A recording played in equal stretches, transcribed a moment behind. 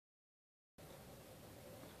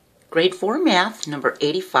Grade 4 Math, number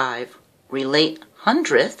 85, relate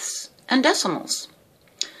hundredths and decimals.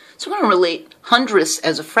 So we're going to relate hundredths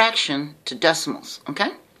as a fraction to decimals,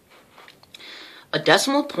 okay? A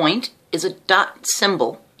decimal point is a dot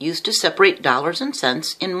symbol used to separate dollars and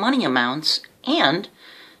cents in money amounts and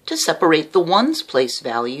to separate the ones place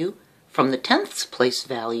value from the tenths place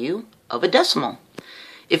value of a decimal.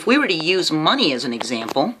 If we were to use money as an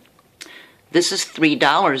example, this is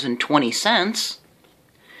 $3.20.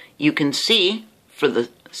 You can see for the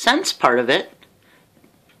cents part of it,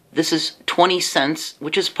 this is 20 cents,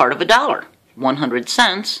 which is part of a dollar. 100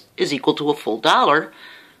 cents is equal to a full dollar,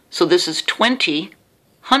 so this is 20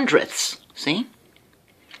 hundredths, see?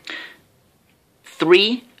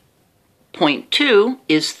 3.2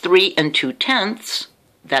 is 3 2/10.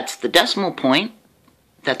 That's the decimal point.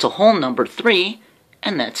 That's a whole number 3,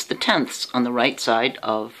 and that's the tenths on the right side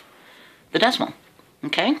of the decimal,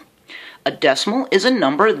 okay? A decimal is a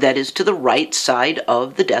number that is to the right side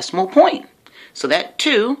of the decimal point. So that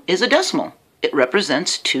 2 is a decimal. It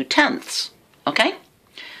represents 2/10, okay?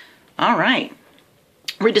 All right.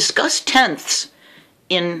 We discussed tenths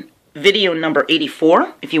in video number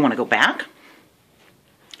 84, if you want to go back.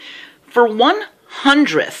 For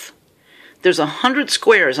 1/100th, there's 100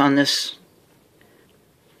 squares on this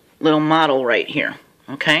little model right here,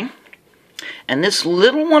 okay? And this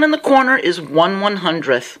little one in the corner is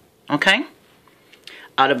 1/100th, okay?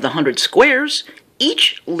 Out of the 100 squares,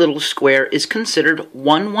 each little square is considered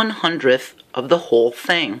 1/100th of the whole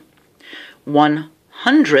thing.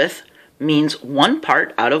 1/100th means one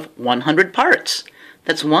part out of 100 parts.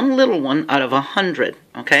 That's one little one out of 100,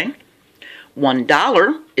 okay?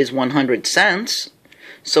 $1 is 100 cents,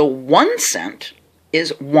 so 1 cent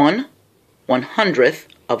is 1/100th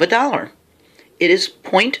of a dollar. It is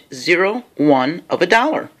 0.01 of a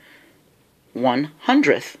dollar,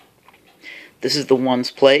 1/100th. This is the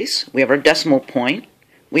ones place. We have our decimal point.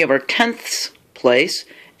 We have our tenths place.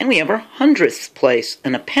 And we have our hundredths place.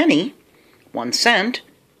 And a penny, 1 cent,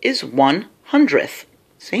 is 1/100th.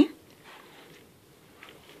 See?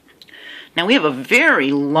 Now we have a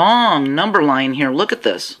very long number line here. Look at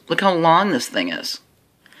this. Look how long this thing is.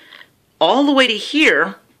 All the way to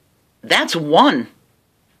here, that's 1.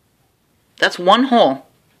 That's one whole.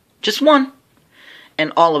 Just 1.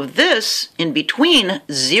 And all of this in between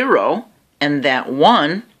 0 and that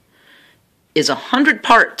 1 is 100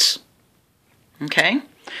 parts. Okay?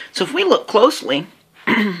 So if we look closely,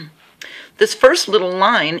 this first little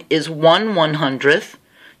line is 1/100th,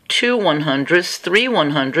 2/100ths,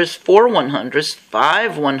 3/100ths, 4/100ths,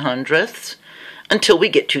 5/100ths, until we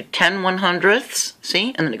get to 10/100ths,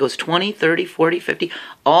 see? And then it goes 20, 30, 40, 50,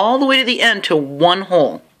 all the way to the end to one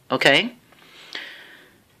whole, okay?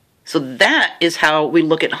 So that is how we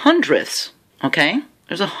look at hundredths, okay?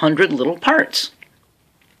 There's 100 little parts.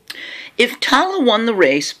 If Tala won the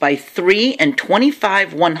race by 3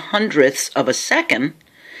 25/100ths of a second,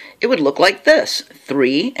 it would look like this,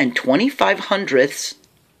 3 25/100ths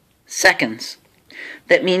seconds.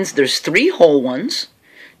 That means there's 3 whole ones,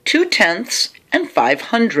 2/10ths, and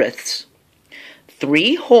 5/100ths.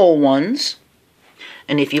 3 whole ones,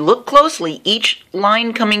 and if you look closely, each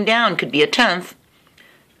line coming down could be a tenth.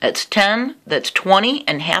 That's 10, that's 20,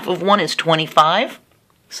 and half of 1 is 25.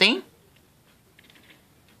 See?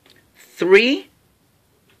 3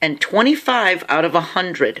 25 out of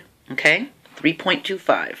 100, okay?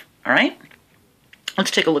 3.25, all right? Let's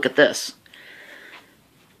take a look at this.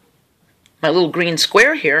 My little green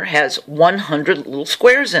square here has 100 little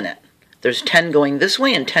squares in it. There's 10 going this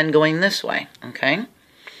way and 10 going this way, okay?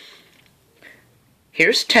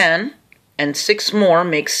 Here's 10, and 6 more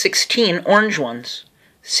makes 16 orange ones.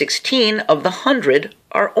 16 of the 100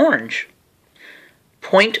 are orange.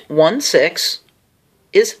 0.16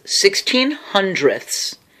 is 16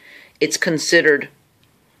 hundredths. It's considered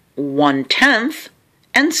 1/10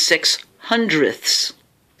 and 6 hundredths.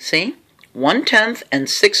 See? 1/10 and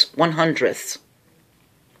 6 100ths.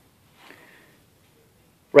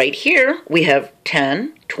 Right here we have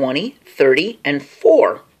 10, 20, 30, and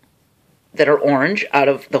 4 that are orange out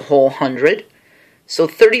of the whole 100. So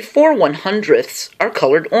 34 100ths are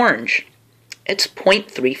colored orange. It's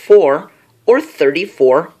 0.34 or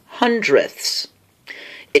 34 hundredths.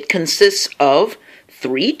 It consists of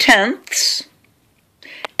 3/10ths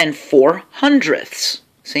and 4 hundredths.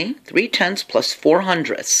 See? 3/10ths plus 4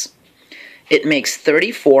 hundredths. It makes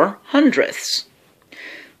 34 hundredths.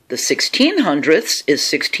 The 16 hundredths is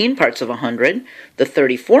 16 parts of 100. The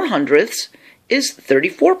 34 hundredths is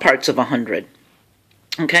 34 parts of 100.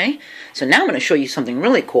 Okay? So now I'm going to show you something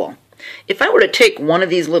really cool. If I were to take one of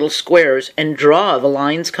these little squares and draw the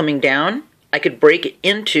lines coming down, I could break it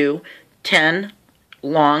into 10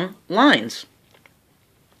 long lines.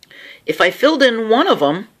 If I filled in one of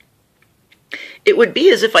them, it would be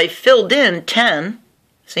as if I filled in 10,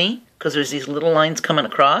 see? Because there's these little lines coming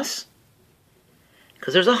across.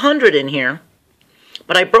 Because there's 100 in here.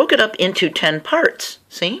 But I broke it up into 10 parts,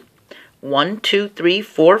 see? 1, 2, 3,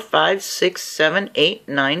 4, 5, 6, 7, 8,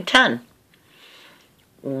 9, 10.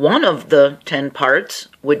 One of the 10 parts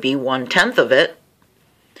would be 1/10 of it,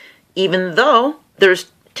 even though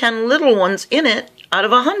there's 10 little ones in it out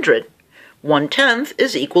of 100. 1/10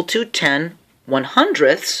 is equal to 10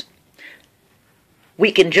 100ths.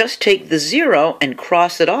 We can just take the 0 and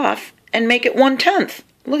cross it off and make it 1/10.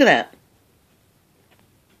 Look at that.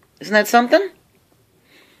 Isn't that something?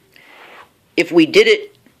 If we did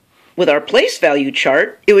it with our place value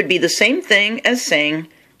chart, it would be the same thing as saying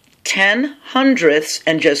 10 hundredths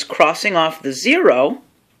and just crossing off the 0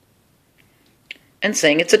 and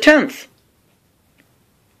saying it's a tenth.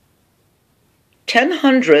 10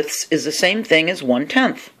 hundredths is the same thing as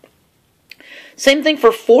 1/10. Same thing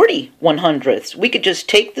for 40 100ths. We could just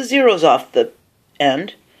take the zeros off the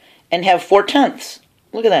end and have 4/10.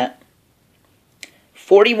 Look at that.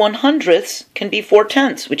 40 100ths can be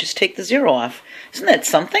 4/10. We just take the 0 off. Isn't that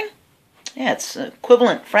something? Yeah, it's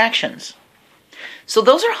equivalent fractions. So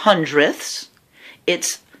those are hundredths.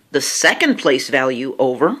 It's the second place value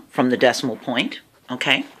over from the decimal point,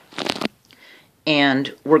 okay?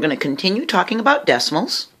 And we're going to continue talking about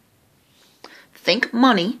decimals. Think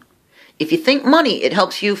money. If you think money, it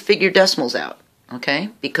helps you figure decimals out, okay?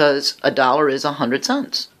 Because $1 is 100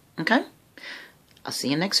 cents, okay? I'll see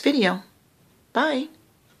you next video. Bye.